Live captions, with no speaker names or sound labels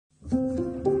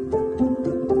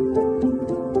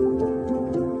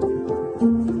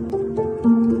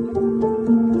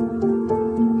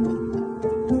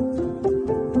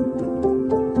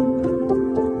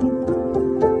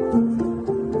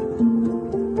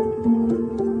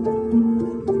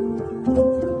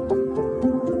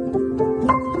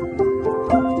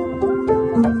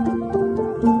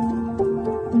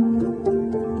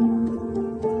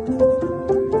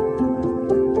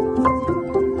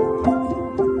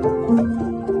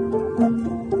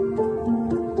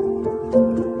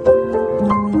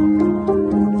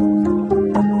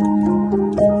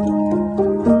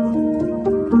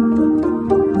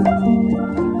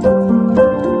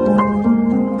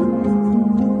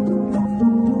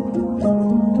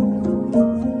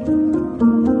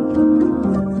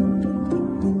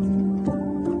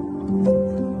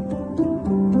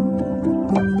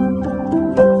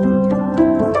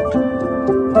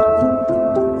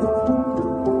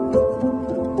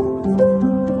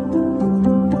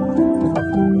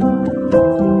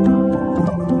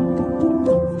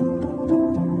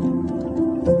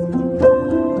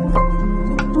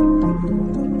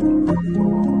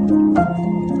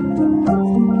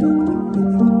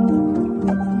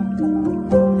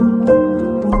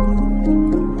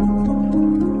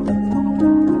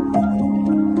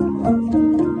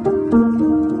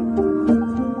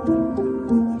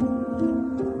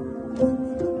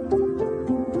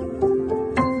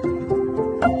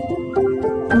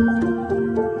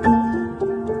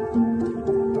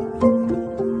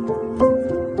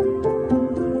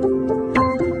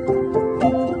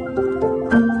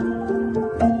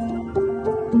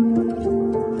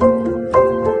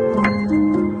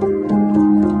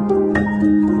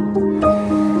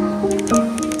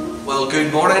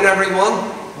everyone.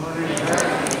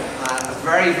 A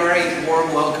very, very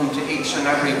warm welcome to each and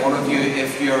every one of you.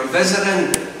 If you're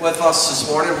visiting with us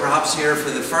this morning, perhaps here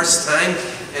for the first time,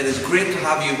 it is great to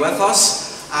have you with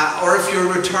us. Or if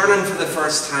you're returning for the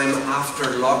first time after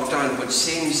lockdown, which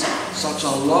seems such a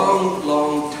long,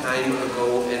 long time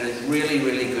ago, it is really,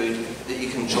 really good that you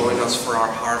can join us for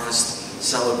our harvest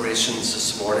celebrations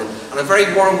this morning. And a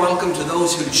very warm welcome to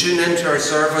those who tune into our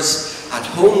service at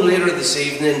home later this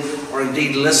evening, or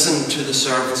indeed listen to the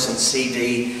service on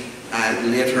CD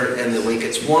later in the week.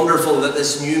 It's wonderful that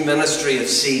this new ministry of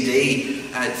CD,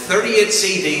 38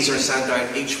 CDs are sent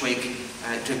out each week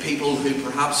to people who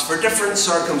perhaps for different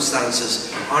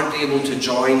circumstances aren't able to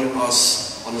join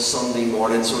us on a Sunday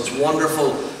morning. So it's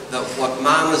wonderful that what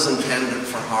man has intended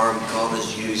for harm, God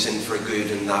is using for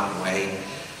good in that way.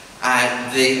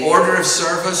 The order of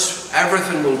service,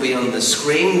 everything will be on the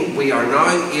screen. We are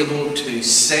now able to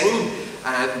sing,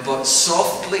 but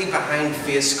softly behind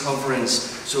face coverings.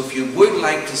 So if you would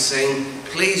like to sing,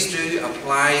 please do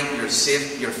apply your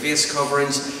face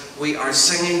coverings. We are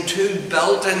singing 2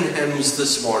 built-in hymns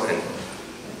this morning.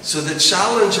 So the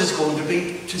challenge is going to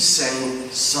be to sing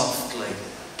softly.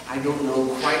 I don't know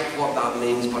quite what that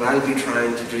means, but I'll be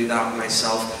trying to do that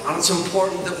myself. And it's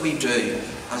important that we do,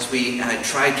 as we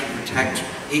try to protect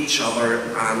each other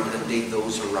and indeed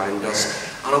those around us.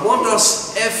 And I want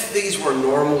us, if these were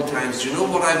normal times, do you know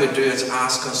what I would do is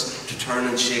ask us to turn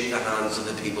and shake the hands of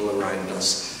the people around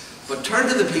us. But turn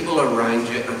to the people around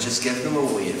you and just give them a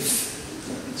wave.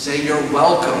 Say, you're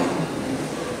welcome.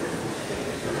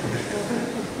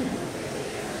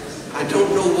 I don't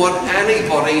know what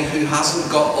anybody who hasn't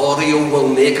got audio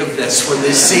will make of this when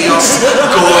they see us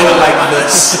going like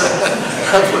this.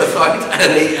 And without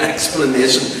any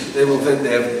explanation, they will think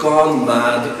they have gone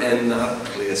mad in that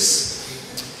place.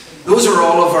 Those are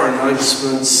all of our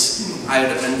announcements. I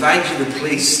would invite you to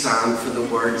please stand for the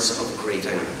words of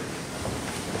greeting.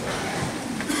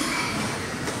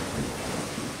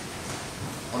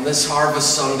 On this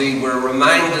Harvest Sunday, we're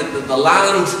reminded that the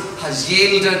land has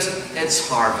yielded its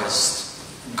harvest.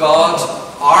 God,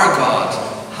 our God,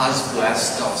 has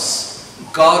blessed us.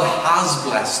 God has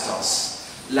blessed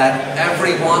us. Let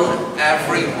everyone,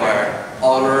 everywhere,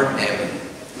 honour Him.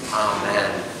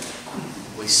 Amen.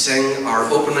 We sing our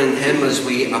opening hymn as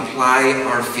we apply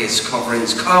our face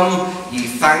coverings. Come, ye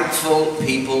thankful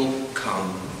people,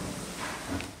 come.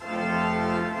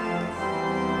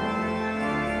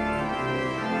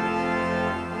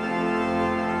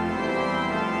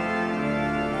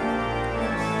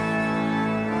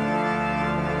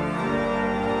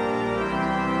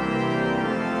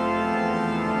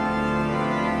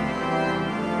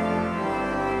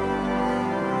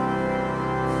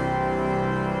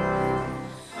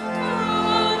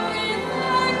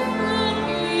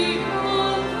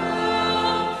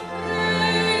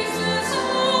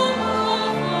 Jesus.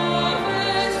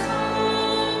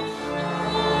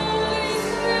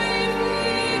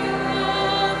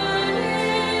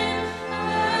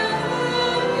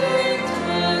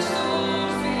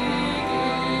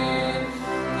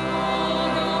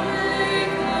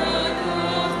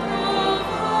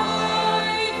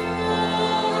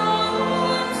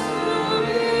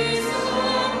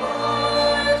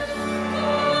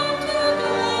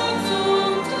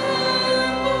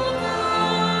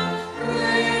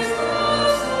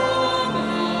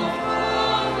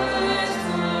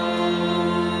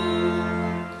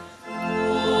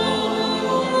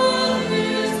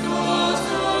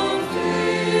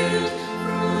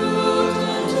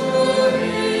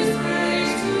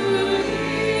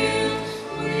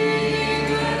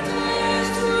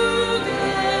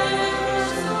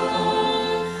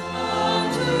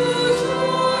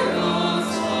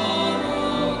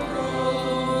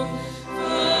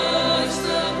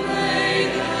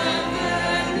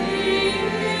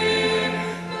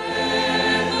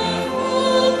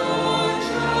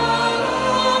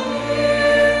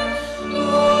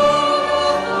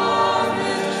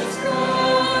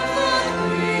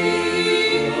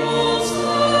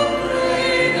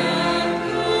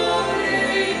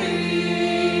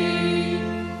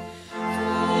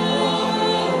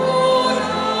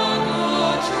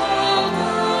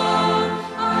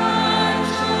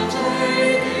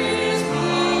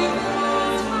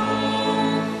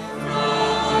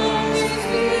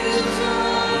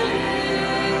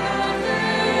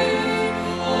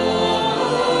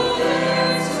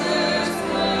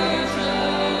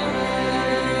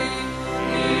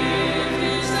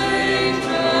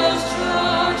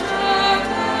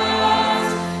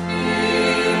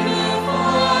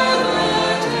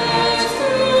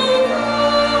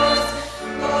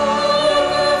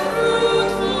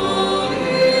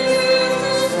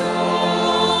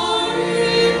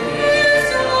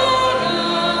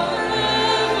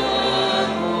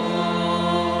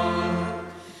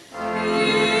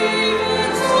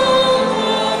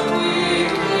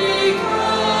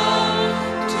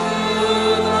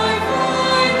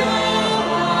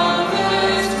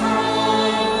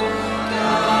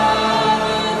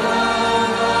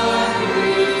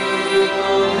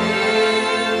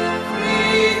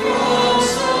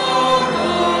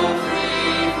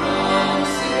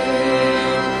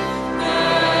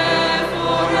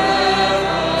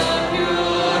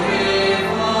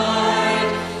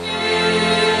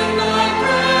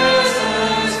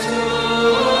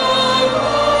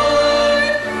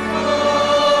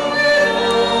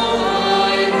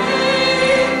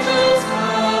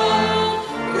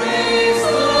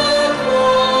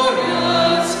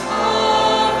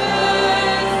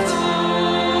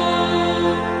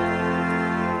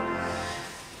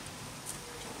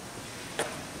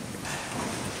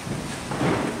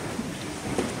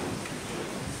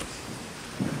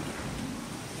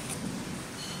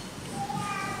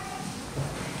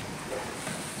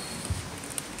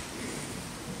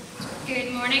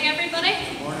 Good morning, everybody.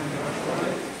 Good morning.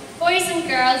 Boys and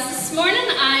girls, this morning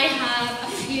I have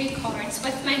a few cards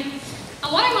with me.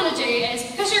 And what I'm going to do is,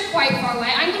 because you're quite far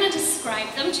away, I'm going to describe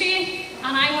them to you.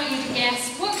 And I want you to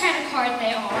guess what kind of card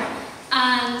they are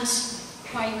and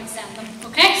why you would send them.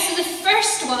 Okay, so the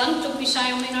first one, don't be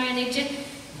shy on me now, I need you.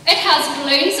 It has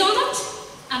balloons on it,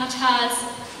 and it has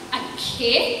a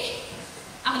cake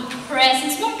and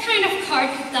presents. What kind of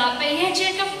card could that be, eh,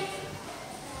 Jacob?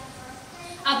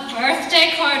 A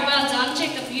birthday card. Well done,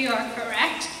 Jacob, you are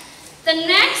correct. The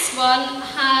next one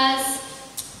has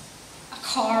a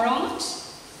car on it,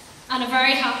 and a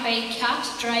very happy cat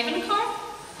driving a car,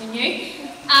 who knew?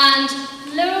 And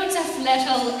loads of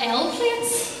little L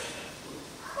plates.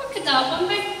 What could that one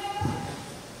be?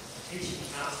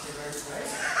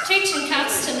 Teaching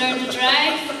cats to learn to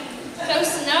drive.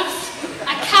 Close enough.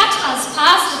 A cat has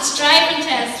passed its driving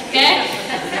test, okay?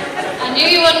 I knew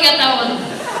you wouldn't get that one.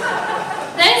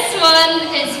 This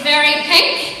one is very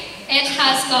pink. It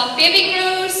has got baby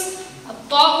grows, a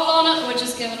bottle on it, we're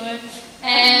just giving it away,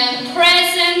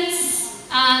 presents,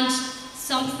 and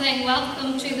something,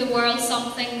 welcome to the world,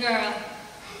 something girl.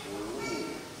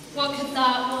 What could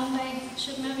that one be?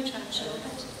 Should maybe try and show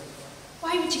it.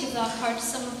 Why would you give that card to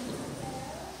someone?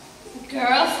 A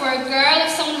girl. For a girl,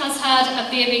 if someone has had a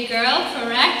baby girl,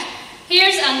 correct.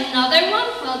 Here's another one.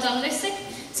 Well done, Lucy.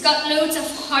 It's got loads of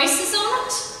houses on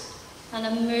it and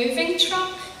a moving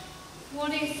truck.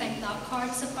 What do you think that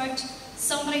card's about?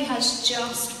 Somebody has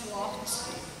just what?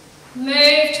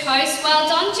 Moved house. Well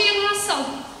done, Jane Russell.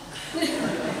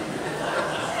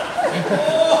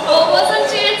 Oh, it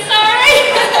wasn't Jane,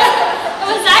 sorry. It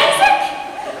was Isaac.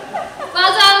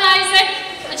 Well done, Isaac.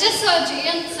 I just saw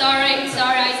Jane. Sorry,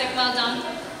 Isaac, well done.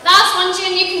 Last one,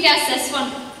 Jane, you can guess this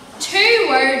one. 2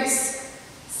 words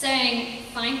saying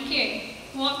thank you.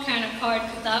 What kind of card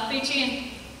could that be, Jane?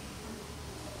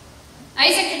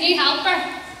 Isaac, can you help her?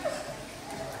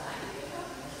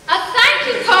 A thank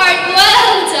you card.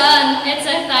 Well done. It's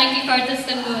a thank you card. This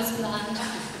didn't go as planned.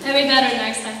 Maybe better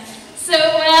next time. So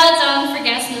well done for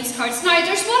guessing those cards. Now,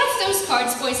 there's one of those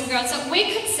cards, boys and girls, that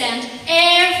we could send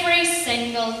every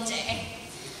single day.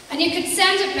 And you could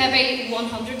send it maybe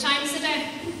 100 times a day.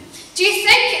 Do you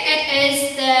think it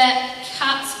is the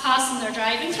cats passing their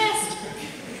driving test?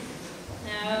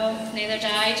 No, neither do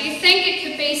I. Do you think it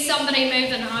could be somebody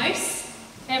moving house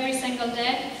every single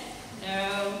day?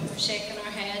 No, we're shaking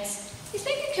our heads. Do you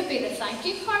think it could be the thank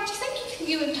you card? Do you think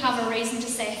you would have a reason to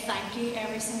say thank you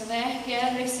every single day?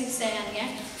 Yeah, Lucy's saying yeah.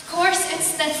 Of course,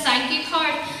 it's the thank you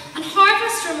card. And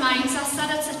Harvest reminds us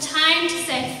that it's a time to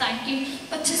say thank you,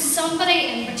 but to somebody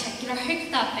in particular. Who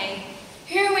could that be?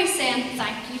 Who are we saying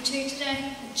thank you to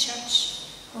today in church?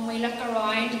 When we look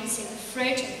around and see the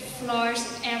fruit and the flowers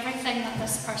and everything that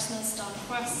this person has done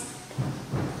for us.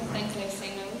 I think Lucy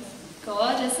knows.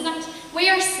 God, isn't it? We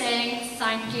are saying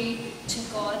thank you to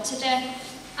God today.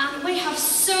 And we have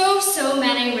so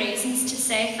many reasons to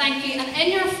say thank you. And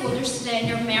in your folders today, in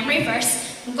your memory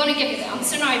verse, I'm going to give you the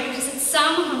answer now because it's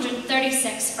Psalm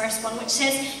 136, verse 1, which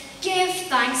says, "Give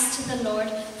thanks to the Lord,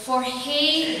 for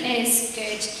He is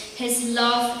good. His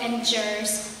love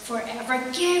endures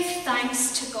forever." Give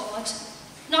thanks to God.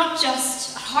 Not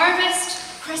just at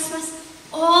harvest, Christmas,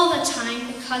 all the time,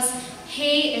 because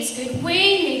He is good. We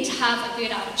need to have a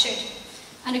good attitude.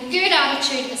 And a good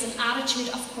attitude is an attitude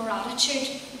of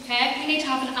gratitude. Okay? We need to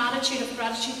have an attitude of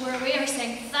gratitude where we are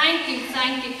saying thank you,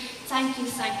 thank you, thank you,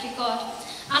 thank you, God.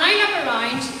 And I look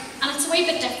around and it's a wee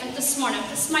bit different this morning.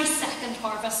 This is my second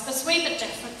harvest, but it's a wee bit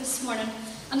different this morning.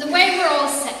 And the way we're all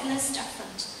sitting is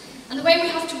different. And the way we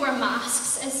have to wear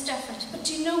masks is different. But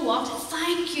do you know what?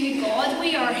 Thank you, God,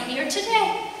 we are here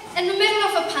today. In the middle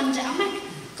of a pandemic,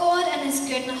 God in His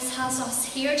goodness has us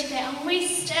here today, and we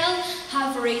still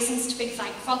have reasons to be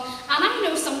thankful. And I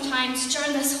know sometimes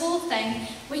during this whole thing,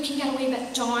 we can get a wee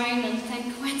bit down and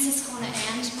think, when's this going to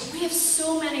end? But we have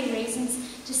so many reasons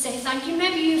to say thank you.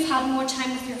 Maybe you've had more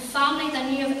time with your family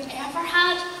than you have ever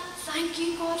had. Thank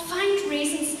you, God. Find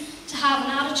reasons to have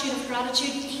an attitude of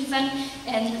gratitude even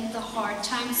in the hard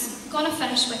times. I'm going to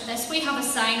finish with this. We have a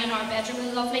sign in our bedroom,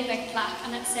 a lovely big plaque,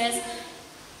 and it says,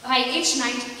 each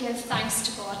night give thanks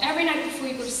to God. Every night before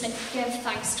you go to sleep, give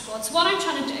thanks to God. So what I'm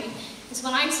trying to do is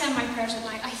when I'm saying my prayers at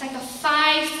night, I think of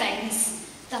 5 things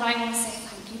that I want to say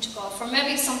thank you to God for.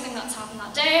 Maybe it's something that's happened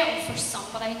that day or for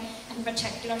somebody in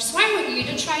particular. So I want you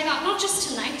to try that, not just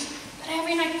tonight, but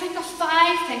every night. Think of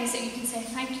 5 things that you can say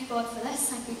thank you, God, for this,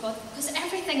 thank you, God, because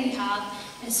everything you have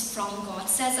is from God. It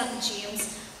says that in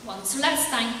James 1. So let's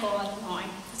thank God now.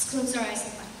 Let's close our eyes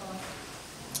and thank God.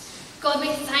 God,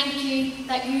 we thank you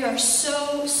that you are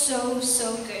so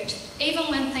good. Even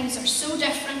when things are so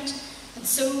different And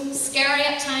so scary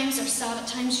at times or sad at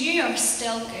times, you are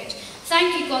still good.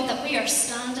 Thank you, God, that we are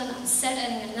standing and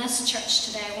sitting in this church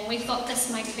today when we thought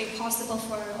this might be possible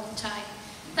for a long time.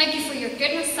 Thank you for your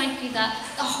goodness. Thank you that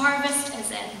the harvest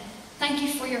is in. Thank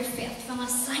you for your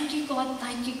faithfulness. Thank you, God.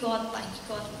 Thank you, God. Thank you,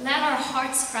 God. Let our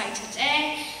hearts cry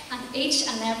today and each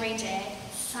and every day.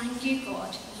 Thank you,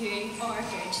 God. You are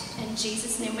good. In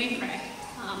Jesus' name we pray.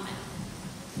 Amen.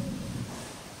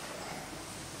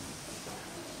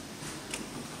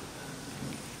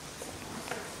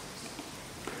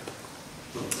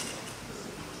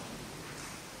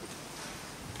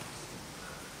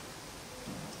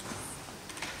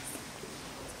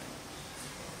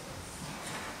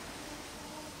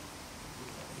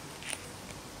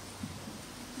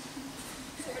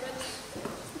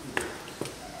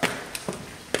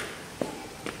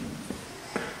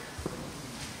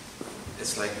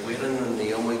 It's like waiting in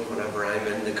the week whenever I'm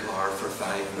in the car for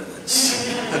 5 minutes.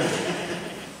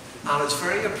 And it's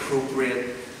very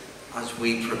appropriate as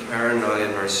we prepare now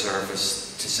in our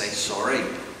service to say sorry.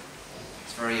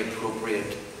 It's very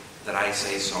appropriate that I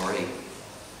say sorry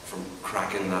for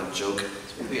cracking that joke.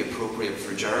 It's maybe appropriate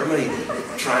for Jeremy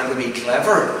trying to be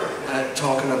clever,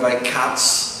 talking about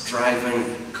cats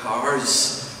driving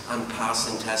cars and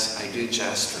passing tests. I do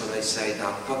jest when I say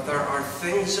that, but there are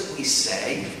things that we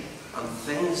say and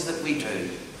things that we do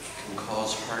can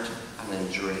cause hurt and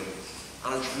injury.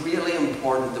 And it's really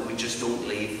important that we just don't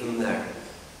leave them there,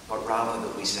 but rather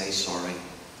that we say sorry.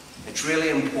 It's really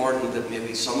important that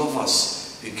maybe some of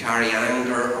us who carry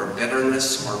anger or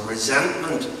bitterness or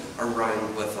resentment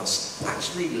around with us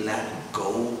actually let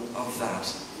go of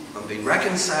that and be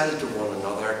reconciled to one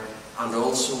another and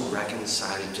also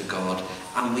reconciled to God.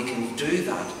 And we can do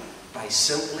that by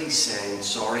simply saying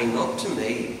sorry, not to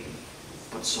me,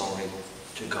 but sorry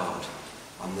to God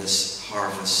on this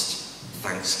Harvest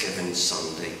Thanksgiving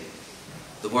Sunday.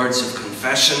 The words of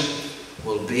confession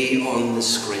will be on the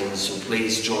screen, so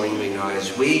please join me now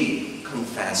as we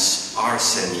confess our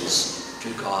sins to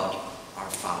God our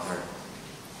Father.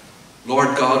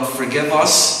 Lord God, forgive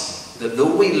us that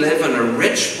though we live in a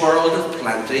rich world of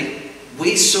plenty,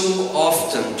 we so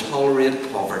often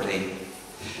tolerate poverty.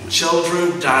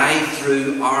 Children die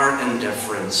through our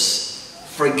indifference.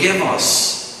 Forgive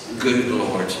us, good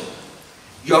Lord.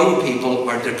 Young people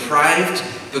are deprived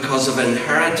because of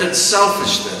inherited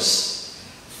selfishness.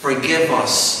 Forgive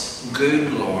us,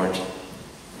 good Lord.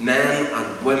 Men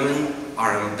and women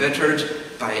are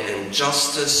embittered by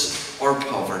injustice or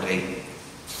poverty.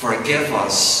 Forgive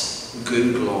us,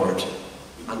 good Lord.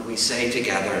 And we say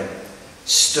together,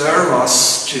 stir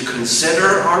us to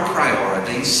consider our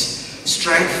priorities,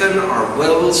 strengthen our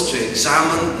wills to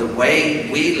examine the way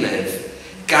we live,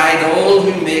 guide all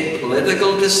who make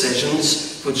political decisions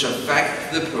which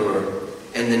affect the poor,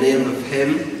 in the name of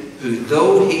him who,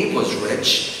 though he was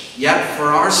rich, yet for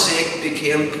our sake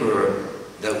became poor,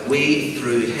 that we,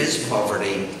 through his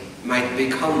poverty, might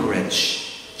become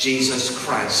rich, Jesus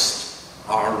Christ,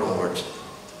 our Lord.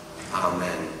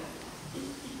 Amen.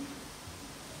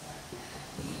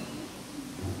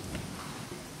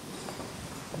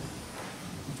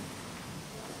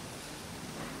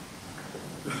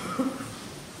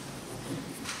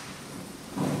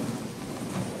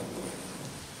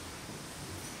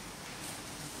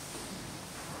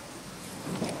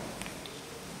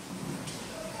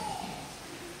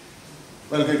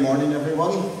 Well, good morning,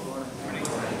 everyone.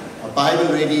 Our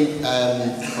Bible reading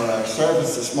for our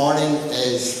service this morning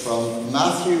is from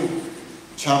Matthew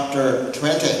chapter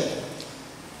 20,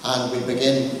 and we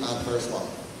begin at verse 1.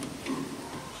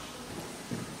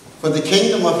 For the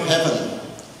kingdom of heaven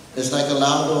is like a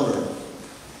landowner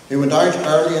who went out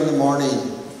early in the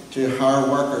morning to hire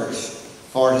workers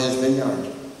for his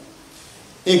vineyard.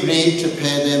 He agreed to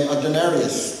pay them a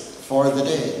denarius for the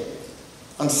day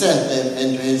and sent them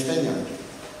into his vineyard.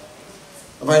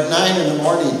 About 9 in the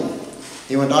morning,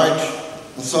 he went out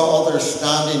and saw others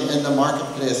standing in the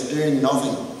marketplace doing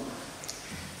nothing.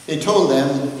 He told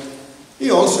them,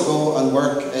 "You also go and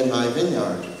work in my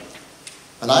vineyard,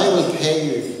 and I will pay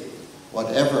you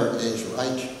whatever is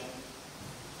right."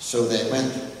 So they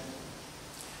went.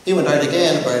 He went out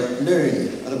again about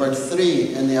noon and about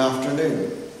 3 in the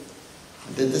afternoon,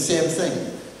 and did the same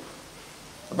thing.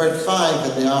 About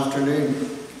 5 in the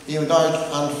afternoon, he went out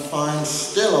and found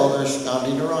still others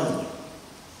standing around.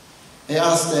 He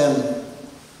asked them,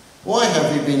 "Why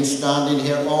have you been standing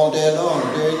here all day long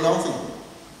doing nothing?"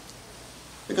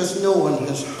 "Because no one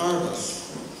has hired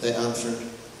us," they answered.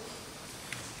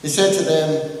 He said to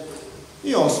them,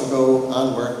 "You also go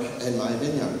and work in my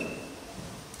vineyard."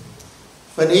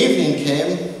 When evening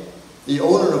came, the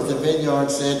owner of the vineyard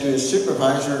said to his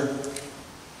supervisor,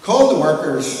 Call the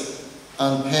workers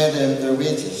and pay them their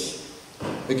wages,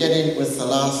 beginning with the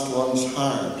last ones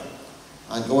hired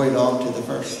and going on to the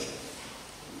first.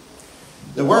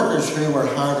 The workers who were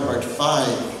hired about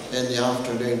 5 in the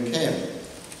afternoon came,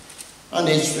 and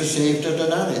each received a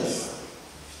denarius.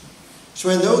 So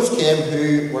when those came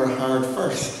who were hired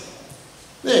first,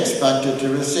 they expected to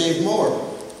receive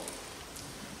more.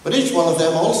 But each one of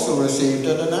them also received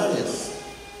a denarius.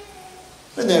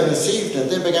 When they received it,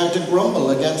 they began to grumble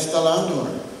against the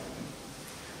landowner.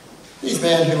 These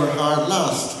men who were hired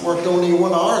last worked only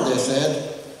 1 hour, they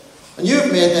said, and you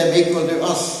have made them equal to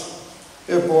us,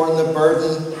 who have borne the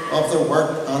burden of the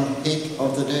work and heat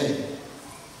of the day.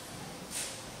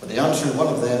 But he answered one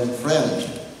of them,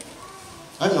 Friend,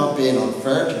 I'm not being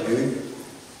unfair to you.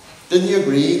 Didn't you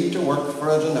agree to work for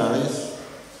a denarius?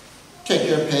 Take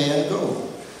your pay and go.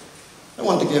 I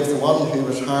want to give the one who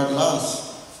was hired last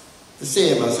the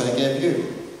same as I gave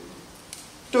you.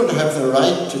 Don't I have the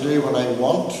right to do what I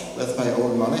want with my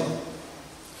own money?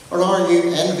 Or are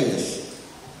you envious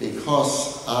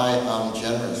because I am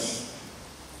generous?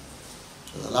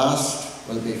 So the last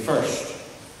will be first.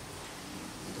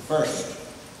 The first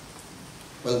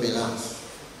will be last.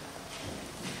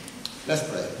 Let's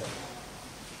pray.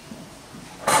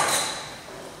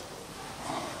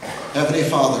 Heavenly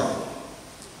Father,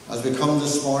 as we come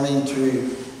this morning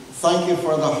to thank you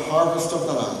for the harvest of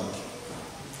the land,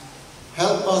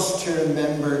 help us to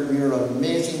remember your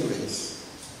amazing grace,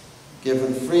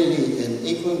 given freely in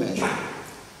equal measure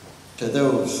to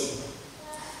those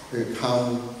who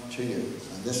come to you.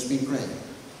 And this we pray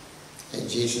in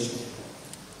Jesus' name.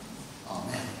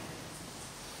 Amen.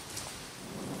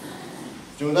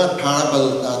 So that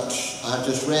parable that I've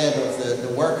just read of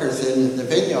the workers in the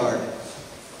vineyard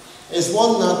is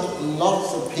one that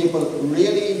lots of people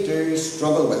really do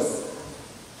struggle with,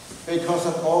 because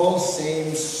it all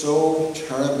seems so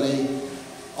terribly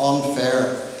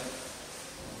unfair.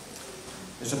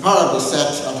 It's a parable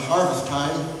set at harvest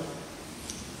time,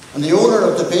 and the owner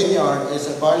of the vineyard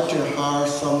is about to hire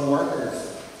some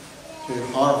workers to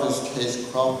harvest his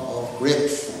crop of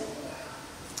grapes.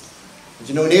 And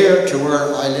you know, near to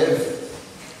where I live,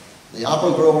 the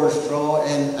apple growers draw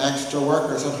in extra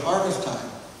workers at harvest time,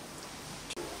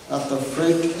 that the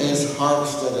fruit is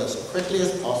harvested as quickly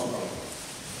as possible,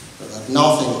 so that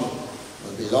nothing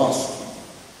will be lost.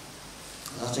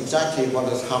 That's exactly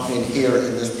what is happening here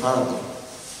in this parable.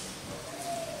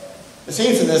 It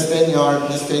seems in this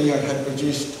vineyard had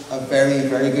produced a very,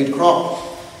 very good crop.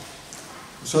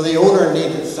 So the owner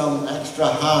needed some extra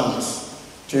hands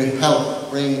to help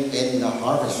bring in the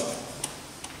harvest.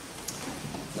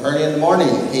 Early in the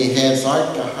morning, he heads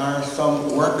out to hire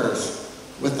some workers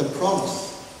with the promise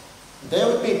they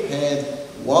would be paid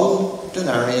 1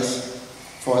 denarius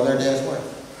for their day's work.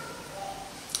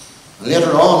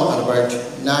 Later on, at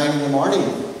about 9 in the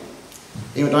morning,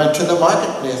 he went out to the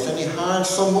marketplace and he hired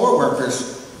some more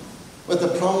workers with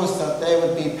the promise that they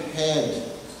would be paid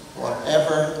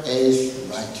whatever is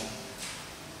right.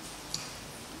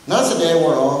 And as the day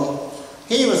wore on,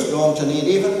 he was going to need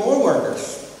even more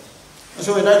workers. And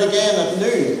so he went out again at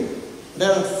noon,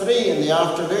 then at 3 in the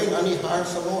afternoon, and he hired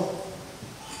some more.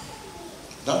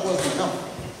 That wasn't enough.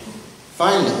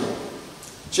 Finally,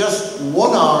 just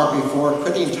 1 hour before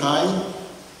quitting time,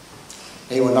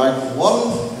 he went out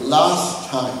one last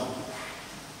time.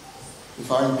 He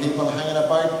found people hanging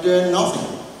about doing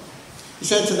nothing. He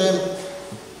said to them,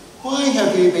 "Why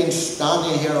have you been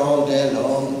standing here all day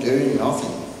long doing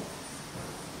nothing?"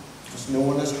 Because no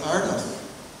one has hired us.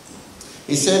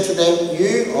 He said to them,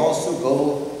 "You also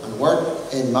go and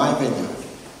work in my vineyard."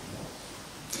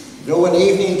 Though when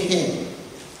evening came,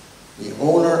 the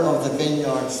owner of the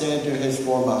vineyard said to his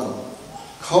foreman,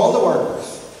 "Call the workers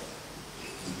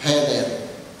and pay them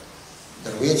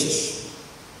their wages."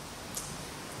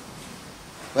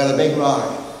 Well, a big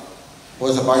row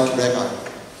was about to break out,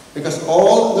 because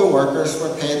all the workers were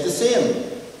paid the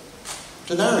same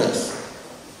denarius.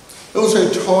 Those who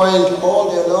toiled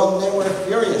all day long, they were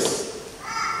furious.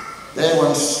 They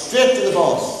went straight to the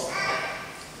boss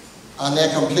and they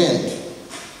complained.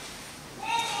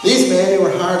 These men who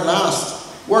were hired last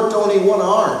worked only 1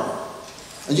 hour,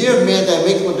 and you have made them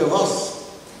equal to us,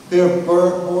 who have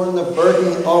borne the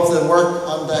burden of the work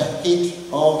and the heat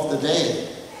of the day.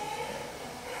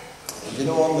 And you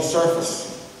know, on the surface,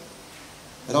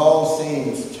 it all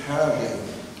seems terribly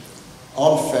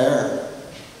unfair.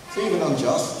 It's even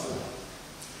unjust.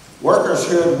 Workers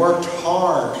who had worked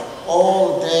hard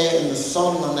all day in the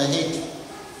sun and the heat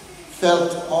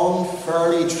felt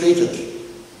unfairly treated,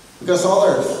 because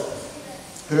others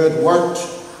who had worked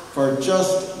for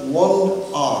just 1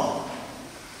 hour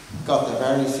got the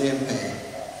very same pay.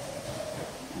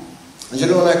 And you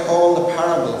know, like all the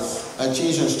parables that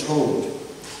Jesus told,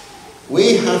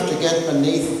 we have to get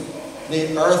beneath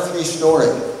the earthly story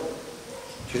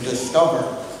to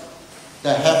discover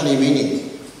the heavenly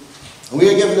meaning. And we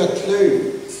are given a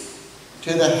clue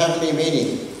to the heavenly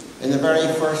meaning in the very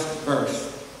first verse.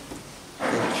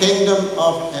 The kingdom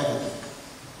of heaven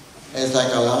is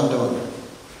like a landowner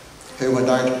who went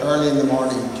out early in the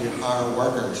morning to hire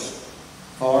workers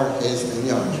for his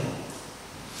vineyard.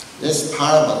 This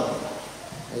parable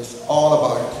is all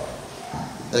about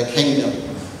the kingdom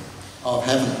of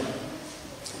heaven.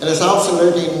 It has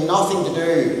absolutely nothing to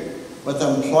do with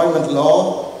employment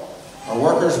law or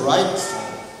workers' rights,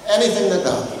 anything like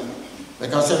that.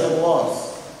 Because if it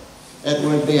was, it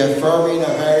would be affirming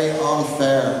a very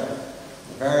unfair,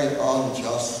 a very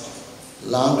unjust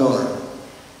landowner.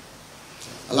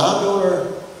 A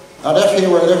landowner that if he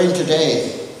were living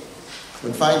today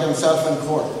would find himself in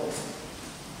court,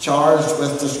 charged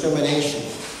with discrimination,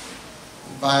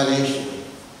 violation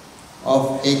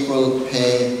of equal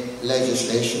pay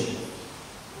legislation.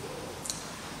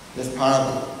 This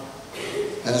parable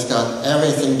has got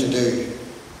everything to do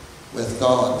with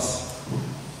God's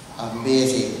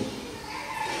amazing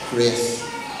grace.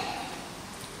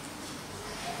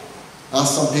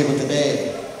 Ask some people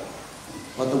today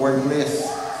what the word grace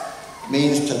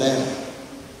means to them,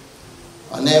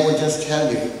 and they would just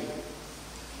tell you,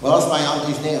 well, that's my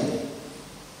auntie's name,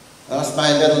 that's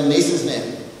my little niece's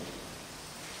name,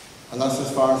 and that's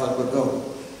as far as it would go.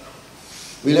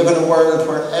 We live in a world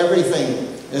where everything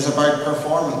is about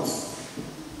performance,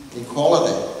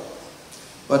 equality.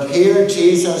 But here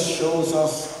Jesus shows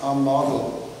us a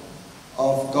model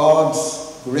of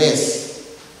God's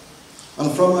grace.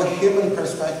 And from a human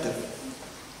perspective,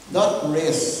 that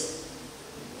grace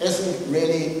isn't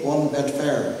really one bit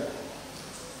fair.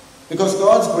 Because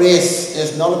God's grace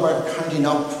is not about counting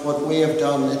up what we have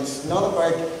done. It's not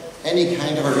about any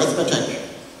kind of arithmetic.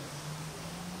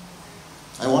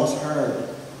 I once heard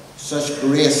such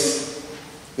grace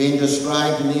being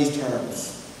described in these terms.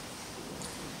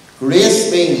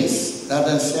 Grace means that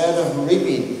instead of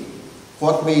reaping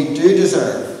what we do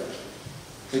deserve,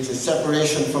 which is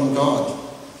separation from God,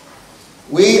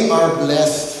 we are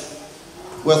blessed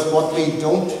with what we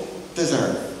don't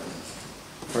deserve: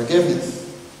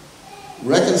 forgiveness,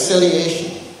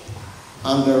 reconciliation,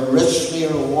 and a richly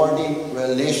rewarding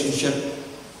relationship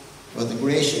with the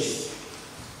gracious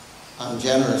and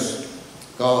generous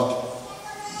God.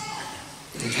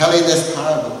 In telling this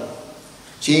parable,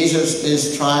 Jesus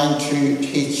is trying to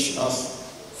teach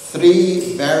us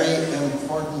three very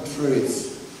important truths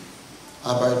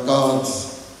about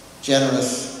God's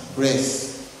generous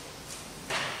grace.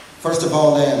 First of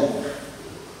all, then,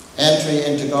 entry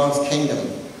into God's kingdom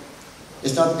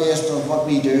is not based on what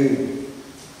we do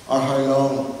or how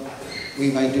long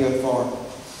we might do it for.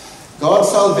 God's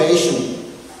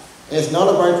salvation is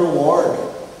not about reward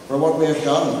for what we have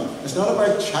done. It's not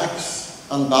about checks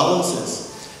and balances.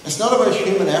 It's not about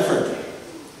human effort.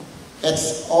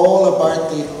 It's all about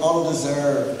the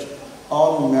undeserved,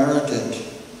 unmerited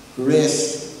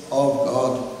grace of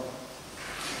God.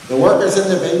 The workers in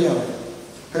the vineyard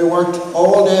who worked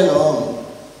all day long,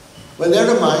 when they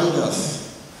remind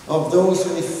us of those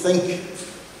who think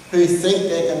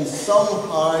they can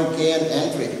somehow gain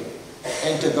entry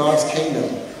into God's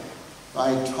kingdom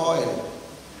by toil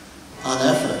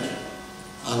and effort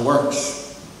and works.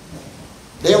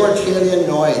 They were clearly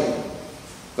annoyed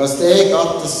because they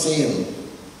got the same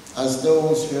as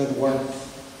those who had worked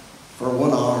for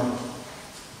 1 hour.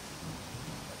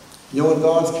 You know, in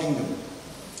God's kingdom,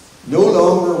 no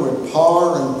longer would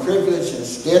power and privilege and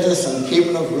status and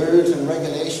keeping of rules and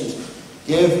regulations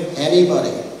give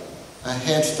anybody a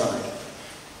head start.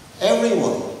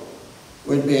 Everyone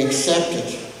would be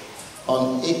accepted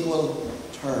on equal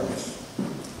terms.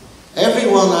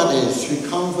 Everyone, that is, who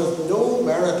comes with no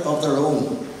merit of their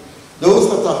own, those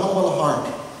with a humble heart,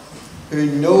 who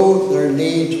know their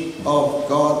need of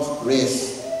God's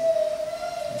grace,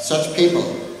 such people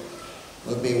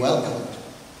will be welcomed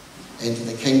into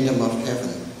the kingdom of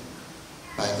heaven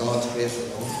by God's grace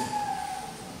alone.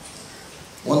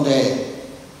 One day,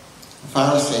 a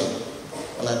Pharisee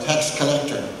and a tax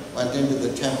collector went into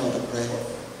the temple to pray.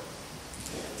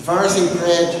 The Pharisee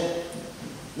prayed,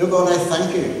 "No, God, I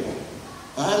thank you.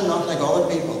 I'm not like other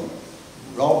people,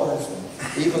 robbers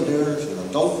and evildoers and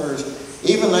adulterers,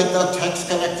 even like that tax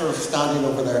collector standing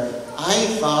over there.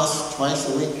 I fast twice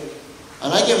a week,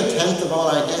 and I give 1/10 of all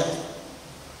I get."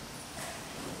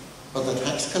 But the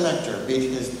tax collector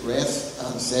beat his breast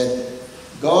and said,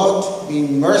 "God, be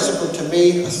merciful to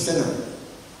me, a sinner."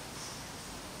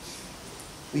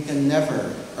 We can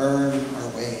never earn our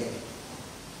way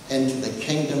into the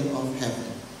kingdom of heaven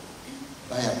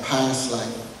by a pious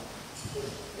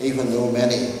life, even though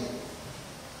many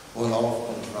will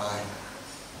often try.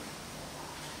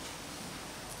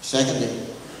 Secondly,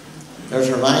 there's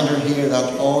a reminder here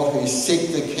that all who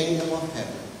seek the kingdom of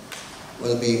heaven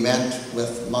will be met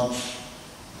with much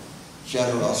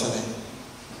generosity.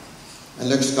 In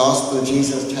Luke's Gospel,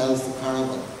 Jesus tells the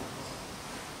parable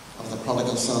of the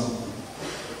prodigal son,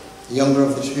 the younger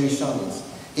of the two sons.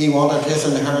 He wanted his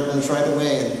inheritance right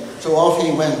away, and so off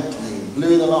he went, and he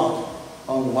blew the lot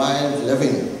on wild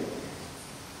living.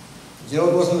 You know,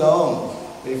 it wasn't long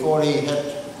before he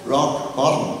hit rock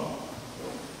bottom.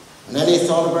 And then he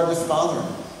thought about his father.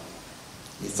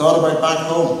 He thought about back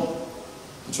home.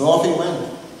 And so off he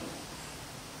went.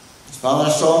 His father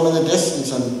saw him in the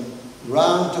distance and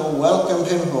ran to welcome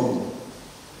him home.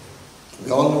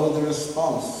 We all know the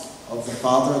response of the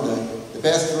father. The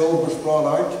best robe was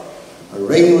brought out. A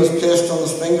ring was placed on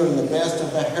his finger, and the best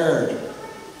of the herd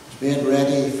was made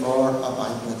ready for a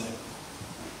banquet.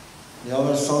 The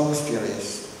other son was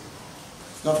furious.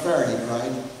 It's not fair, he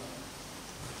cried.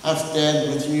 I've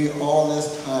stayed with you all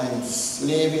this time,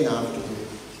 slaving after you,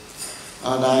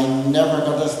 and I never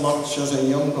got as much as a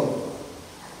young goat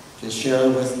to share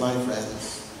with my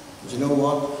friends. But you know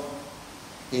what?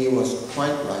 He was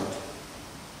quite right.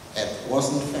 It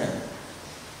wasn't fair.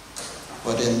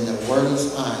 But in the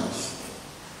world's eyes,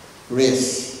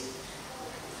 grace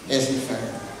isn't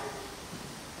fair.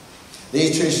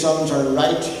 These two sons are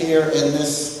right here in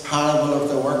this parable of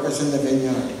the workers in the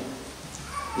vineyard.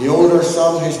 The older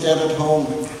son who stayed at home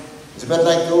is a bit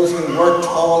like those who worked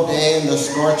all day in the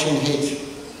scorching heat.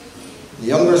 The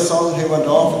younger son who went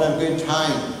off in a good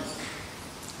time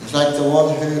is like the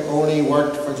one who only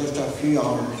worked for just a few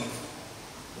hours.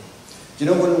 Do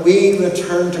you know, when we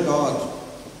return to God,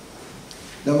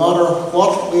 no matter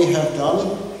what we have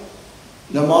done,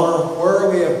 no matter where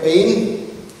we have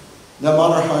been, no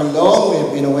matter how long we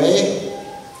have been away,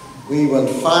 we will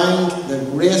find the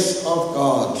grace of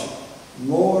God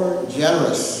more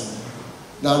generous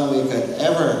than we could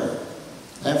ever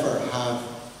have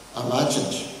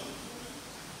imagined.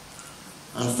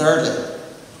 And thirdly,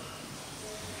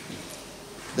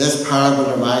 this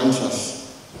parable reminds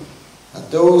us that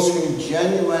those who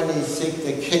genuinely seek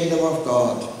the kingdom of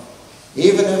God,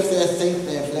 even if they think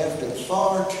they've left it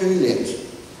far too late,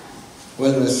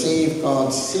 will receive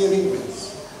God's saving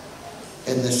grace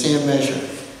in the same measure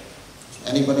as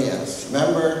anybody else.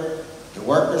 Remember the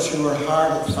workers who were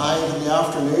hired at 5 in the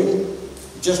afternoon,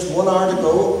 just 1 hour to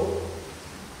go.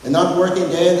 In that working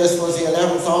day, this was the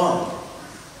 11th hour.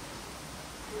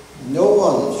 No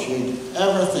one should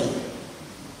ever think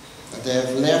that they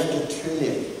have left it too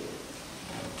late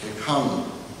to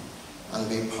come and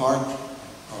be part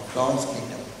of God's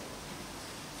kingdom.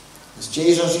 As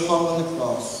Jesus hung on the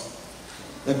cross,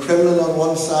 the criminal on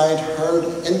one side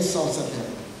hurled insults at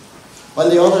him, while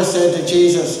the other said to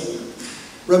Jesus,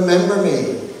 "Remember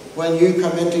me when you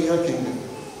come into your kingdom."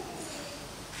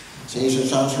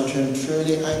 Jesus answered him,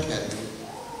 "Truly I tell you,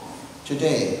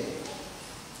 today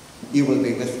you will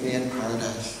be with me in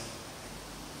paradise."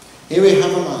 Here we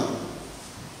have a man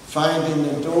finding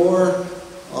the door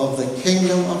of the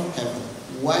kingdom of heaven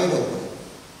wide open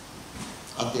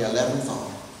at the 11th hour.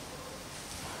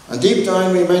 And deep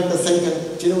down we might be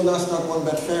thinking, do you know, that's not one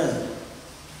bit fair.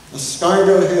 A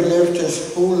scoundrel who lived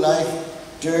his whole life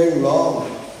doing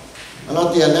wrong, and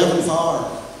at the 11th hour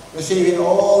receiving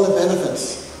all the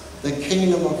benefits the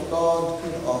kingdom of God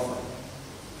could offer.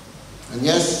 And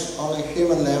yes, on a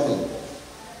human level,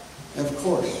 of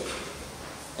course,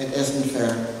 it isn't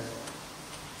fair.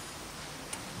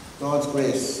 God's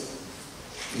grace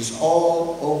is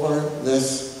all over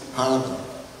this parable.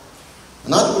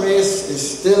 And that grace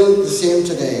is still the same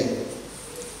today.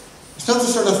 It's not the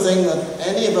sort of thing that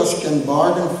any of us can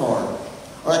bargain for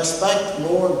or expect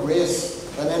more grace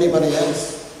than anybody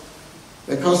else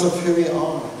because of who we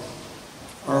are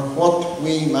or what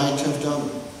we might have done.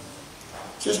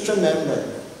 Just remember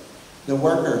the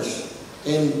workers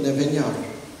in the vineyard.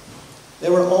 They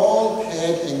were all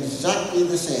paid exactly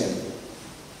the same,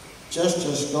 just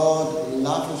as God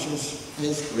lavishes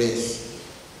his grace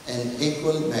in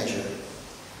equal measure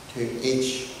to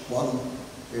each one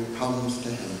who comes to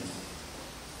him.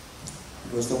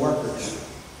 It was the workers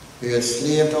who had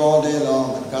slaved all day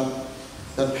long and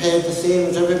got paid the same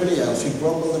as everybody else, who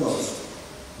grumbled the most.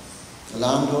 The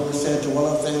landowner said to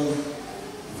one of them,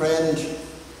 "Friend,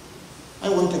 I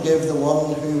want to give the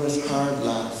one who was hired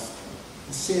last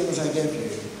the same as I give you.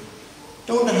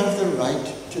 Don't I have the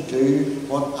right to do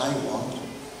what I want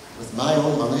with my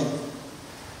own money?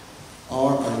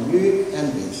 Or are you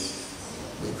envious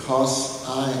because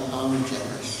I am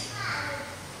generous?"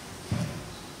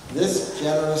 this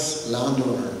generous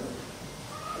landowner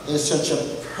is such a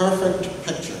perfect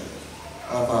picture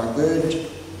of our good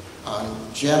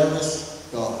and generous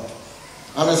God.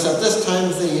 And it's at this time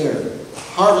of the year,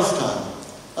 harvest time,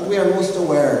 that we are most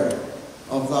aware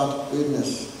of that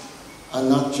goodness and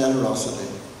that generosity.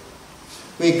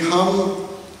 We come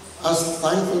as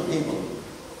thankful people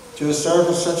to a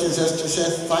service such as this to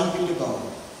say thank you to God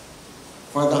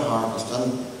for the harvest.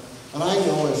 And I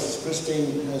know, as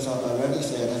Christine has already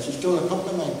said, and she stole a couple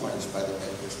of my points, by the way,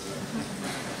 Christine.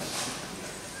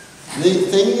 The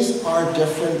things are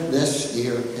different this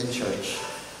year in church,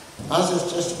 as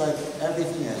is just about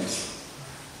everything else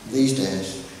these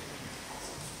days.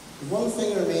 One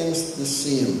thing remains the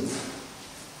same.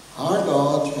 Our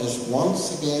God has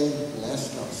once again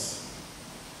blessed us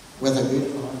with a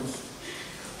good harvest.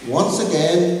 Once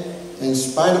again, in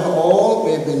spite of all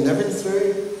we have been living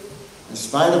through, in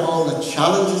spite of all the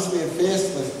challenges we have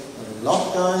faced with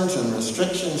lockdowns and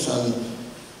restrictions, and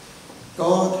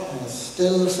God has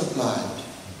still supplied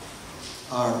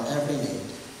our every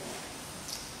need.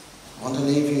 I want to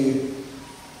leave you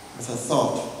with a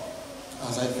thought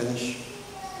as I finish.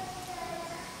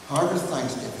 Harvest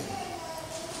Thanksgiving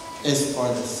is for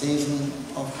the season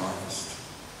of harvest.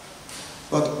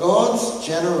 But God's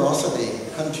generosity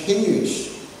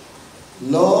continues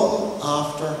long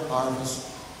after harvest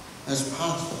has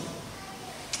passed.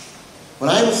 When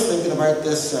I was thinking about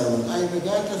this sermon, I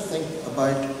began to think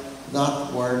about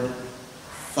that word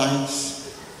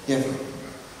thanksgiving.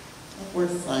 That word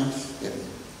thanksgiving.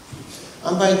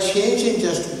 And by changing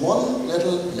just one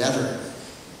little letter,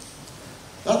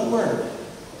 that word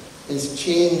is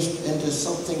changed into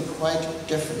something quite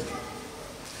different.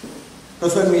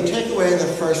 But when we take away the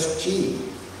first G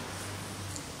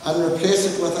and replace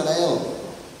it with an L,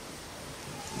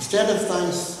 instead of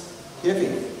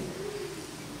thanksgiving,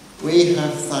 we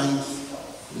have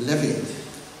thanks-living,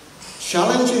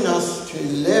 challenging us to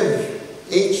live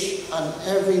each and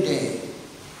every day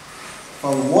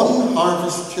from one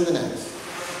harvest to the next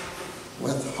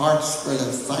with hearts full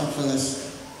of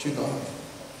thankfulness to God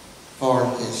for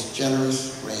his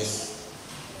generous grace.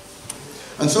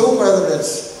 And so whether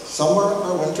it's summer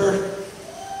or winter,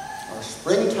 or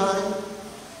springtime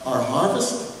or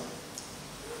harvest,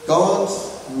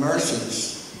 God's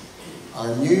mercies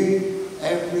are new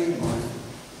every morning.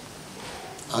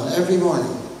 And every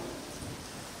morning,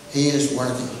 he is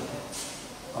worthy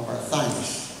of our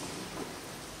thanks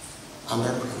and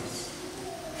our praise.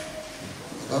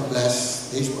 God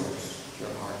bless these words to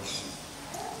your hearts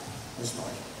this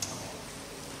morning.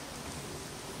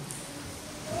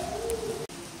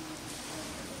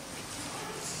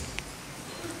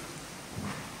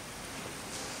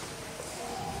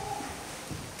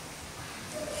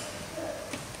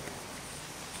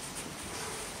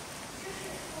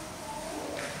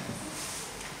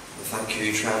 Thank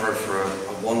you, Trevor, for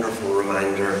a wonderful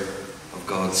reminder of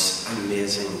God's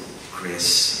amazing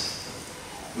grace.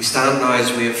 We stand now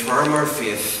as we affirm our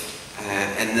faith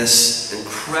in this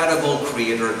incredible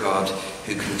Creator God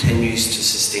who continues to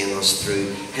sustain us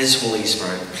through his Holy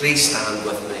Spirit. Please stand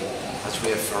with me as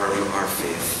we affirm our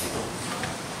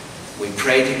faith. We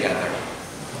pray together.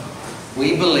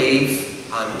 We believe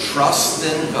and trust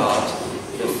in God,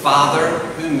 the Father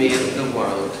who made the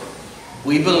world.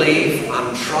 We believe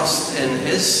and trust in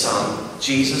his Son,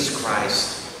 Jesus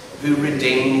Christ, who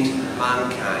redeemed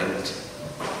mankind.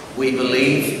 We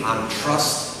believe and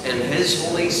trust in his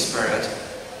Holy Spirit,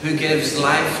 who gives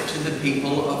life to the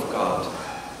people of God.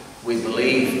 We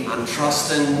believe and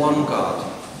trust in one God,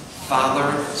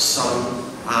 Father, Son,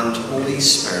 and Holy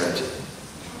Spirit.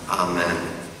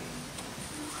 Amen.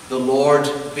 The Lord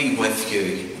be with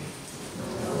you.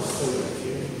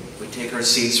 We take our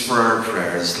seats for our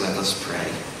prayers. Let us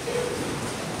pray.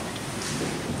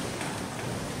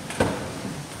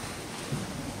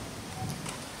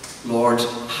 Lord,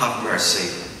 have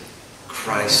mercy.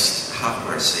 Christ, have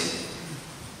mercy.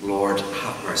 Lord,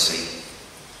 have mercy.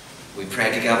 We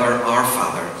pray together, Our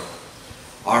Father.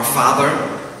 Our Father,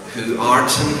 who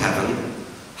art in heaven,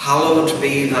 hallowed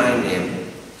be thy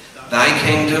name. Thy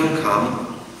kingdom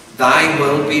come, thy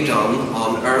will be done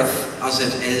on earth as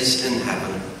it is in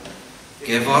heaven.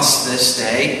 Give us this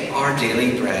day our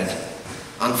daily bread,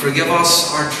 and forgive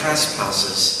us our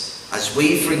trespasses, as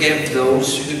we forgive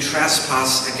those who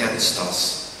trespass against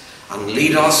us. And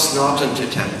lead us not into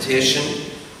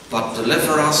temptation, but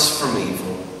deliver us from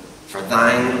evil. For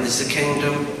thine is the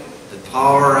kingdom, the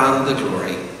power, and the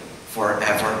glory,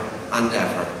 forever and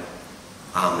ever.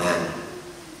 Amen.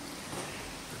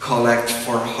 Collect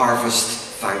for harvest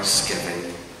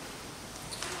thanksgiving.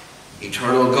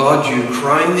 Eternal God, you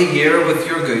crown the year with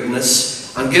your goodness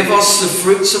and give us the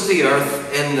fruits of the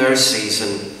earth in their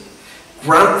season.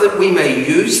 Grant that we may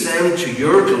use them to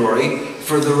your glory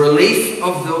for the relief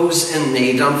of those in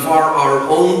need and for our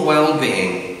own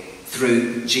well-being,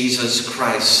 through Jesus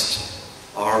Christ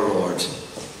our Lord.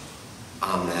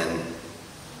 Amen.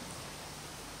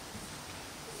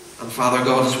 And Father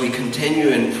God, as we continue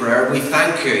in prayer, we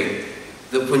thank you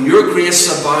that when your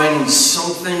grace abounds,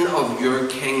 something of your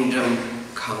kingdom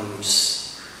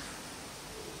comes.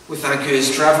 We thank you, as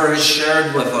Trevor has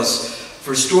shared with us,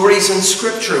 for stories in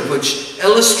Scripture which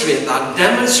illustrate that,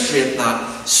 demonstrate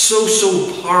that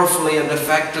so powerfully and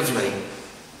effectively.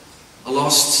 A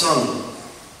lost son,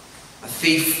 a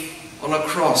thief on a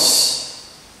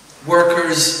cross,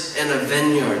 workers in a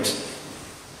vineyard.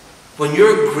 When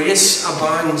your grace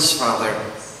abounds, Father,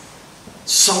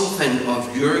 something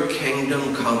of your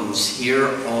kingdom comes here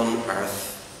on earth.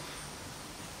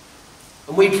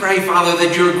 And we pray, Father,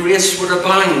 that your grace would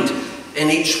abound in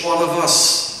each one of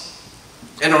us,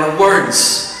 in our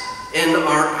words, in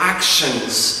our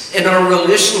actions, in our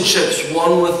relationships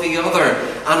one with the other,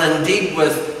 and indeed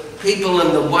with people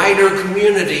in the wider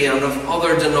community and of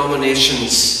other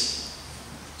denominations,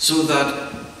 so that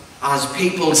as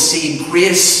people see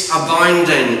grace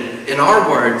abounding in our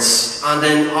words and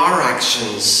in our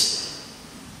actions,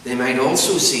 they might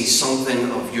also see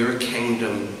something of your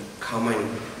kingdom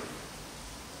coming.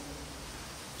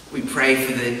 We pray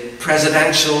for the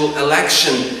presidential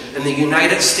election in the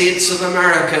United States of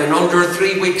America in under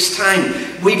 3 weeks'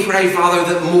 time. We pray,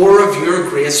 Father, that more of your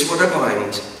grace would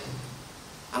abound,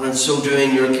 and in so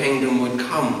doing your kingdom would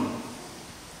come.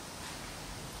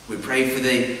 We pray for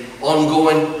the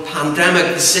ongoing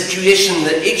pandemic, the situation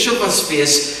that each of us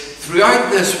face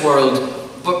throughout this world,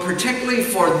 but particularly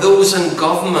for those in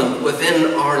government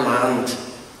within our land.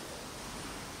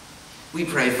 We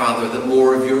pray, Father, that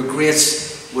more of your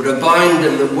grace would abound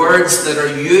in the words that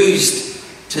are used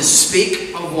to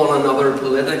speak of one another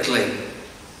politically,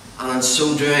 and in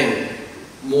so doing,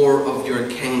 more of your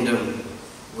kingdom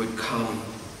would come.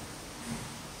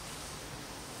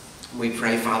 We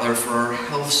pray, Father, for our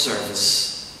health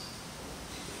service,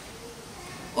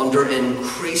 under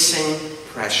increasing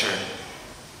pressure.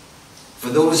 For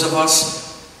those of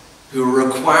us who are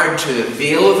required to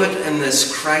avail of it in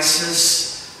this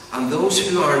crisis, and those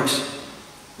who aren't,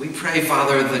 we pray,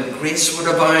 Father, that grace would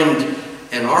abound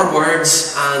in our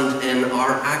words and in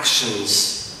our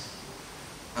actions.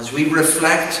 As we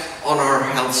reflect on our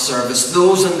health service,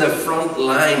 those in the front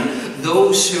line,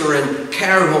 those who are in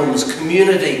care homes,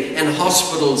 community, in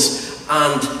hospitals,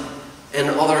 and in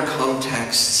other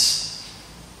contexts,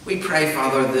 we pray,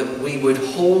 Father, that we would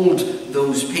hold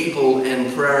those people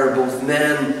in prayer, both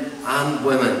men and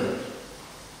women,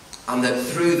 and that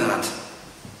through that,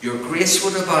 your grace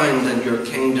would abound and your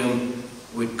kingdom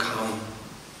would come.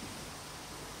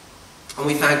 And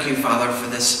we thank you, Father, for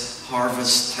this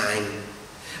harvest time.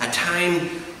 A time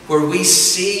where we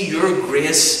see your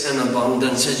grace in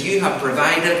abundance, as you have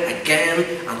provided again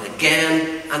and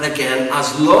again and again.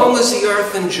 As long as the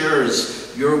earth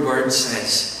endures, your word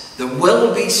says, there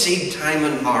will be seed time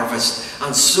and harvest.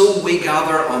 And so we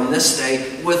gather on this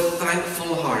day with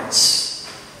thankful hearts.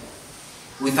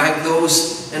 We thank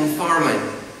those in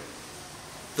farming,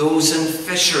 those in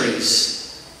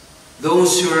fisheries,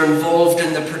 those who are involved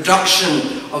in the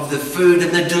production of the food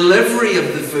and the delivery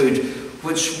of the food,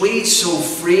 which we so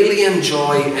freely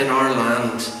enjoy in our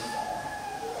land.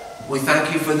 We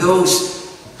thank you for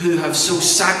those who have so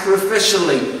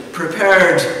sacrificially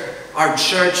prepared our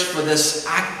church for this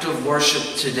act of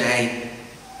worship today.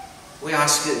 We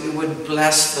ask that you would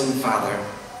bless them, Father.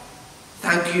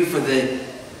 Thank you for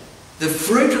the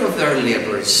fruit of their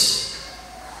labours.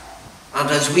 And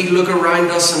as we look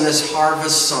around us on this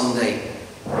Harvest Sunday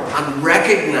and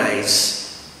recognise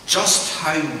just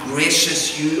how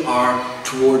gracious you are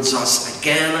towards us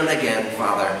again and again,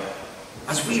 Father,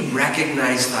 as we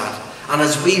recognise that and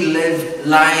as we live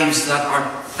lives that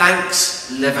are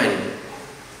thanks living,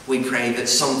 we pray that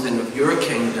something of your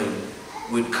kingdom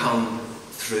would come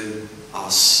through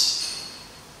us.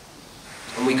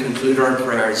 And we conclude our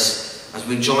prayers as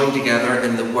we join together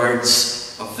in the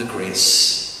words of the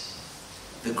grace.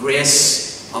 The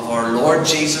grace of our Lord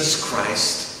Jesus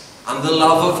Christ, and the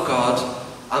love of God,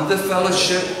 and the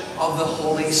fellowship of the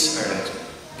Holy Spirit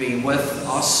be with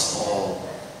us all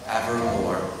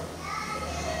evermore.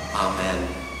 Amen.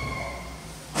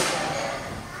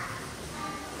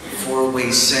 Before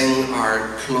we sing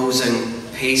our closing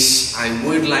piece, I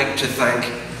would like to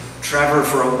thank Trevor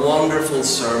for a wonderful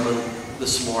sermon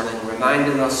this morning,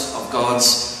 reminding us of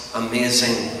God's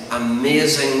amazing,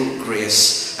 amazing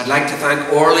grace. I'd like to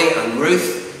thank Orly and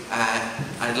Ruth.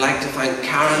 I'd like to thank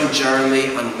Karen, Jeremy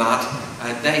and Matt.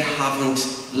 They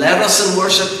haven't led us in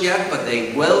worship yet, but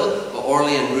they will. But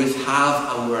Orly and Ruth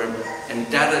have, and we're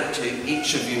indebted to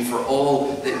each of you for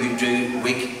all that you do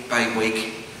week by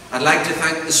week. I'd like to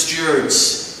thank the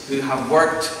stewards who have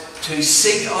worked to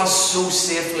seat us so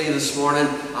safely this morning,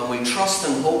 and we trust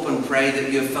and hope and pray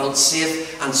that you have felt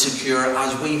safe and secure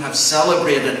as we have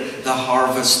celebrated the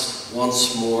harvest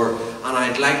once more. And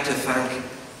I'd like to thank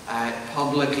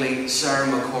publicly Sarah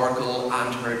McCorkle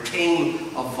and her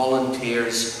team of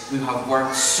volunteers who have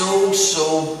worked so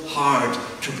hard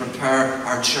to prepare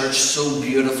our church so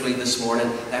beautifully this morning.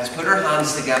 Let's put our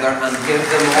hands together and give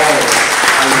them all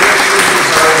a richly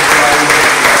deserved round of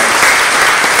applause.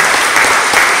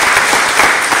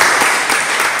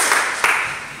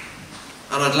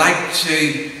 And I'd like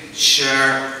to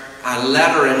share a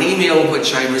letter, an email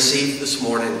which I received this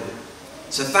morning.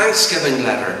 It's a Thanksgiving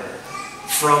letter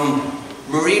from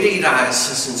Maridi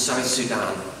Diocese in South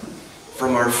Sudan,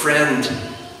 from our friend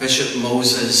Bishop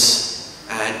Moses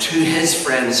to his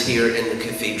friends here in the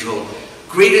cathedral.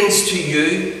 Greetings to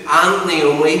you and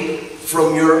Naomi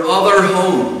from your other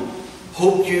home.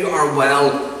 Hope you are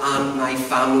well, and my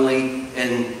family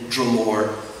in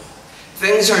Dromore.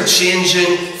 Things are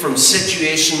changing from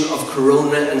situation of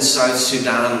corona in South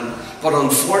Sudan, but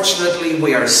unfortunately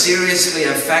we are seriously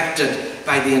affected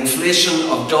by the inflation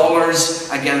of dollars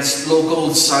against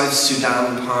local South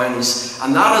Sudan pounds,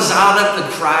 and that has added the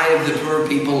cry of the poor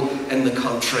people in the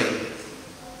country.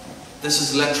 This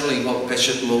is literally what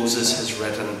Bishop Moses has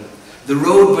written. The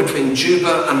road between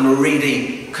Juba and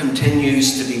Maridi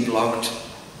continues to be blocked.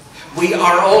 We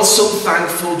are also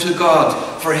thankful to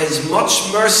God for his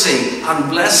much mercy and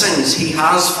blessings he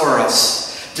has for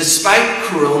us, despite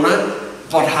corona,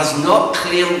 but has not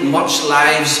claimed much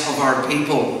lives of our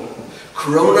people.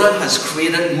 Corona has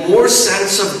created more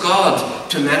sense of God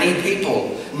to many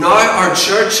people. Now our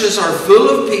churches are full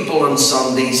of people on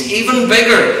Sundays, even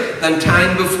bigger than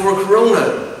time before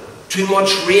corona. Too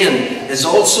much rain is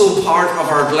also part of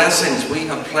our blessings. We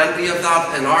have plenty of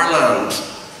that in our land.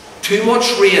 Too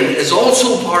much rain is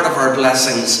also part of our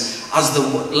blessings, as the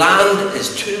land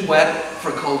is too wet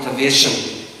for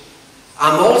cultivation.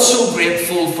 I'm also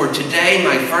grateful for today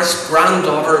my first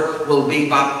granddaughter will be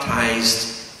baptized.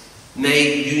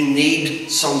 May you need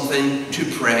something to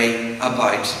pray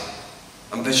about.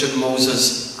 And Bishop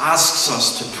Moses asks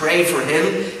us to pray for him.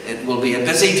 It will be a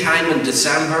busy time in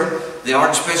December. The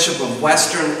Archbishop of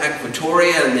Western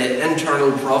Equatoria and the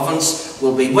internal province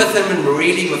will be with him in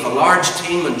Maridi with a large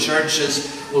team, and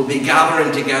churches will be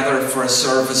gathering together for a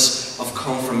service of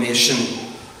confirmation.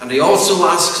 And he also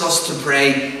asks us to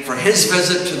pray for his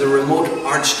visit to the remote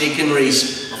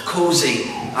archdeaconries of Cozy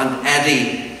and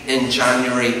Eddy in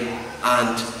January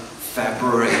and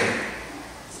February.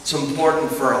 It's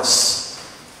important for us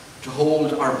to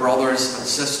hold our brothers and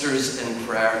sisters in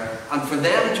prayer, and for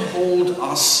them to hold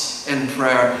us in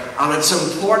prayer. And it's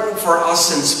important for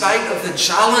us, in spite of the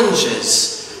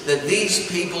challenges that these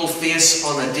people face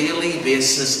on a daily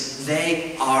basis,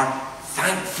 they are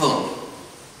thankful.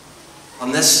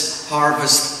 On this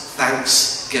Harvest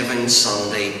Thanksgiving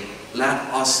Sunday, let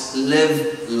us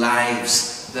live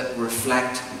lives that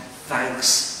reflect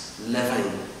thanks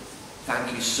living.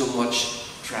 Thank you so much,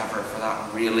 Trevor, for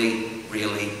that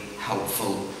really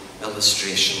helpful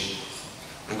illustration.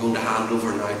 I'm going to hand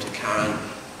over now to Karen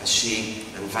as she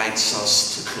invites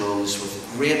us to close with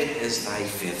 "Great is thy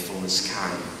faithfulness."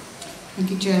 Karen. Thank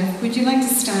you, Jeff. Would you like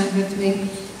to stand with me?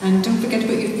 And don't forget to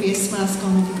put your face mask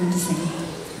on if you're going to sing.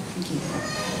 Thank you.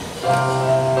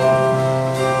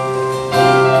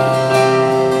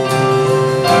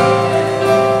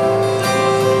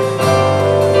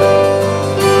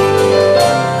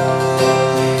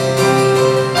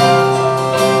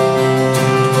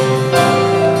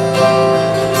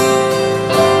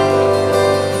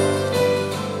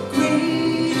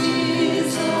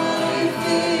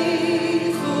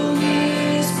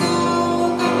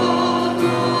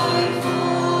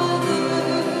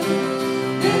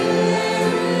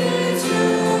 There is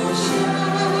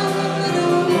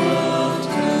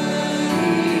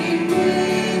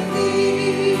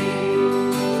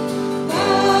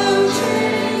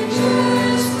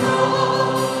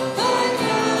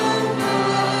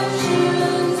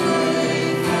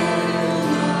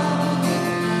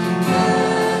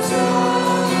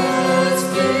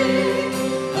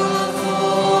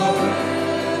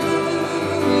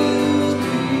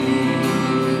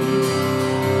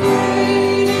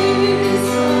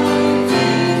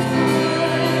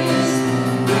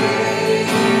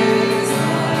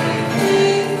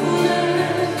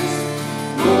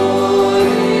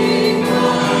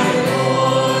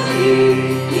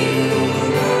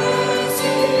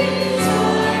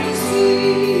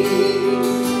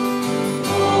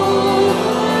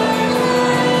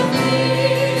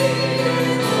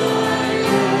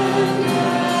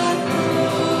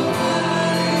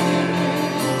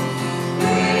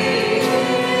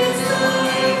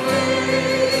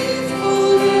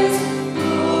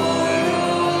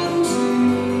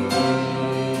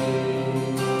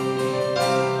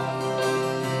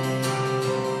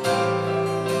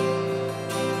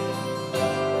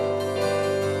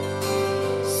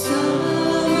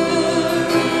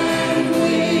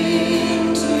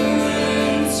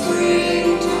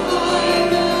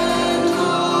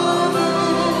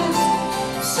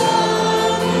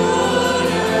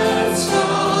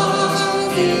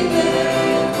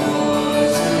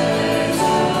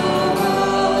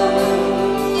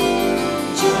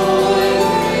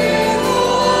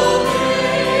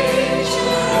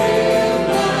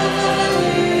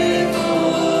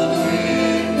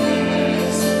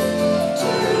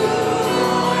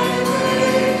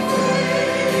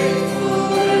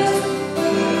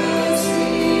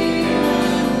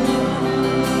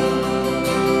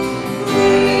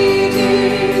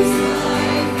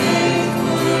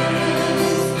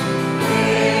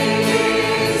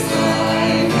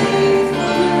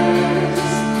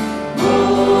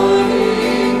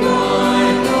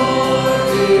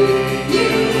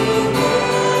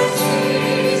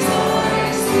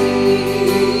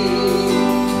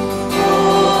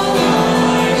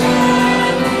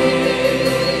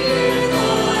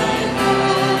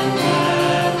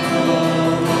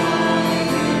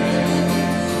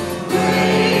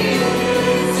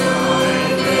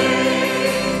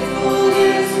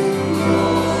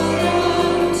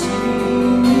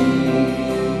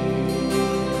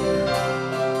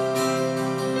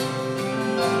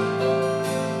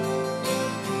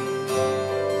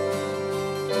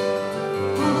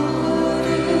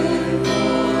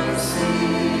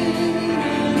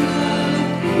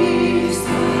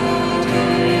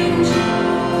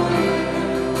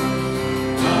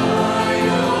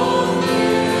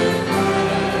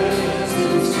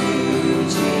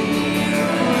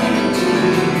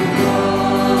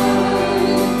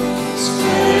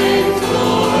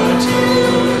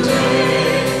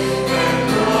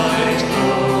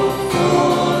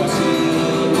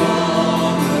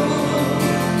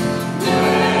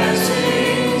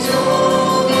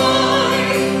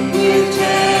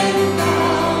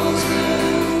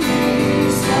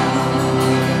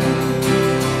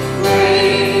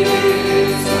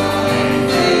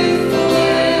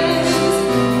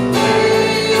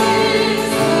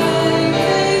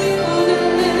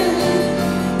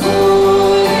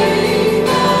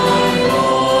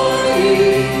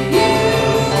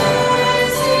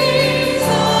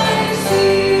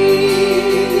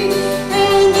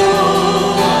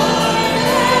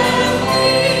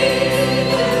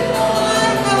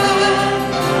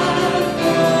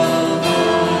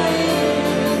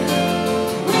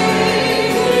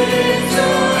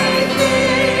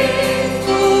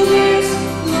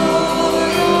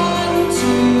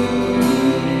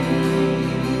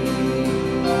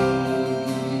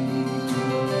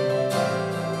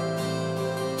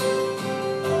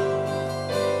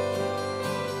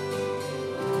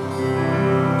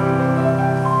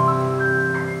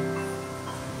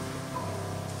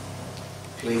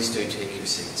please do take your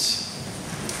seats.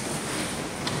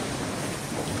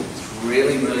 It's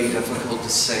really, really difficult to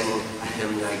sing a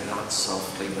hymn like that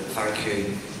softly, but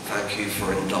thank you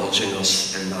for indulging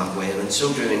us in that way, and in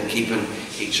so doing, keeping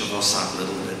each of us that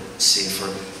little bit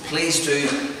safer. Please do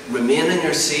remain in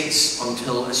your seats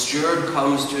until a steward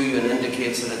comes to you and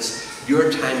indicates that it's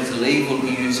your time to leave. We'll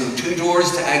be using 2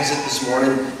 doors to exit this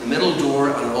morning, the middle door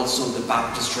and also the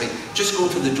baptistry. Just go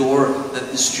to the door that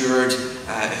the steward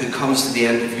who comes to the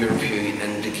end of your pew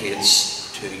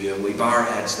indicates to you. And we bow our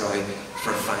heads now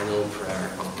for final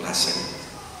prayer of blessing.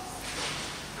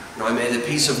 Now may the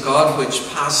peace of God, which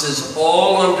passes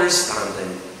all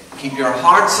understanding, keep your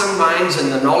hearts and minds in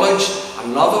the knowledge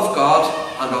and love of God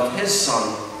and of His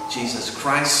Son, Jesus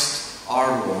Christ,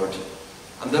 our Lord.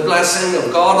 And the blessing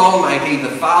of God Almighty,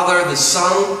 the Father, the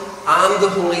Son, and the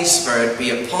Holy Spirit be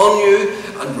upon you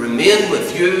and remain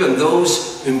with you and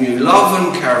those whom you love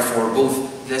and care for,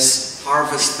 both this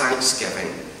harvest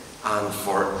Thanksgiving and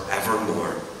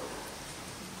forevermore.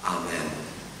 Amen.